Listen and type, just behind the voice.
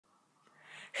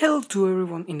Hello to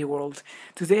everyone in the world.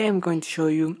 Today I'm going to show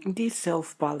you this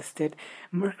self-ballasted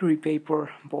mercury paper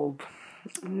bulb.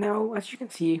 Now, as you can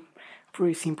see,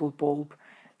 pretty simple bulb,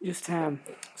 just a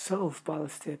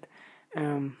self-ballasted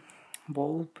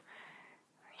bulb.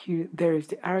 Here there is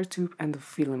the air tube and the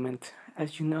filament.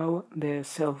 As you know, the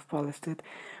self-ballasted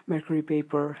mercury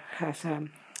paper has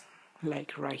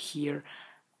like right here,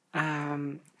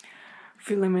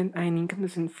 filament, an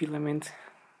incandescent filament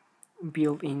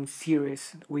built in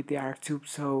series with the air tube,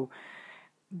 so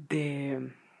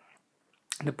the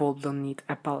bulb don't need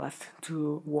a ballast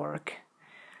to work.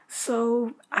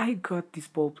 So I got this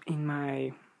bulb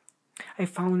I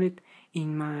found it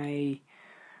in my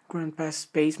grandpa's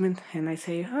basement, and I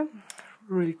say,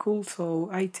 really cool. So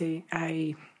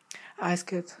I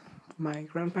asked my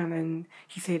grandpa, and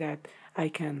he said that I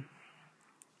can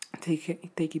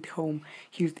take it home.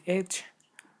 Here's the edge,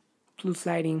 plus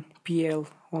lighting, PL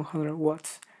 100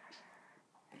 watts,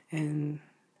 and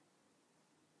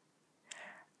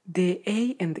the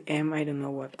A and the M, I don't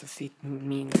know what does it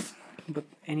means, but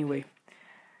anyway.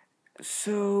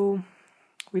 So,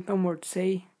 with no more to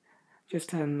say,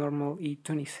 just a normal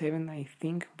E27, I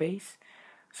think, base.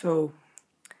 So,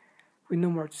 with no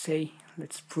more to say,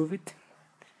 let's prove it.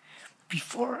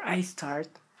 Before I start,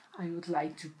 I would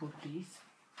like to put this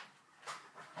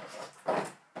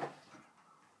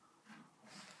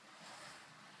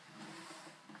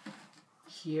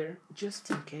here, just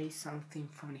in case something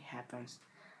funny happens.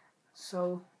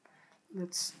 So,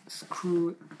 let's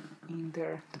screw in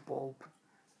there the bulb.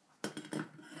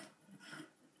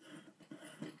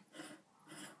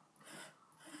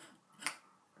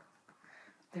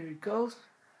 There it goes.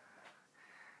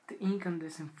 The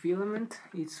incandescent filament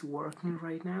is working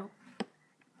right now.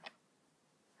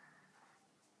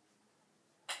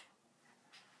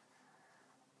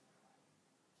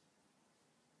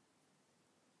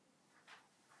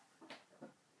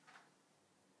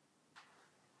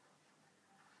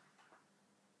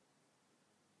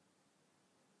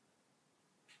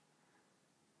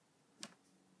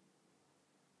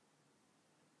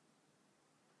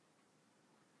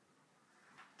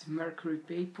 The mercury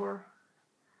paper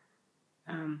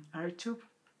air tube,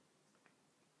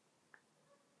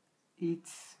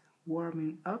 it's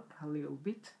warming up a little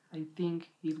bit. I think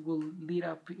it will lit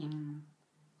up in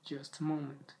just a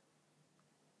moment.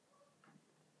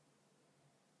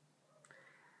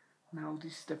 Now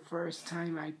this is the first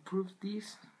time I proved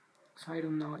this, so I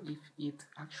don't know if it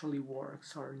actually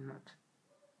works or not.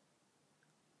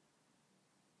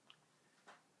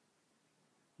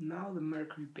 Now the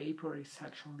mercury paper is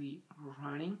actually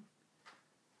running.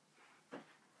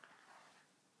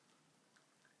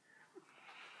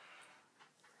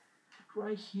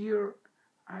 Right here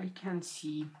I can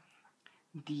see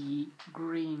the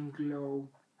green glow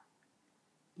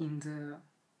in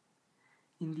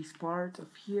this part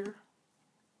of here.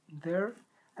 There,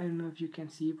 I don't know if you can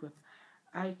see, but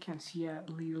I can see a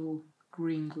little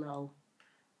green glow.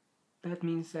 That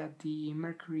means that the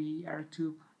mercury air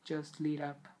tube just lit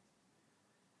up.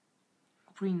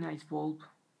 Pretty nice bulb.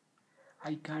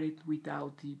 I got it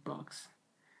without the box,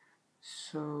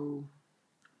 so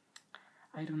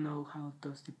I don't know how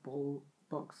does the bulb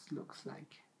box looks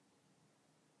like.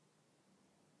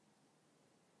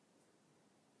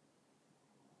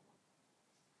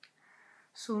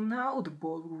 So now the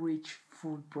bulb reached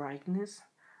full brightness.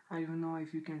 I don't know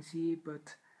if you can see,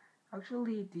 but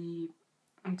actually the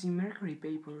mercury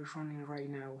paper is running right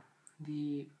now.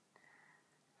 The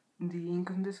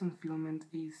incandescent filament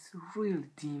is really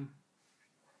dim,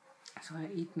 so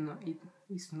it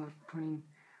is not putting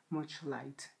much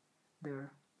light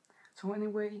there. So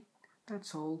anyway,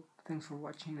 that's all. Thanks for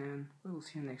watching, and we'll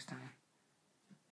see you next time.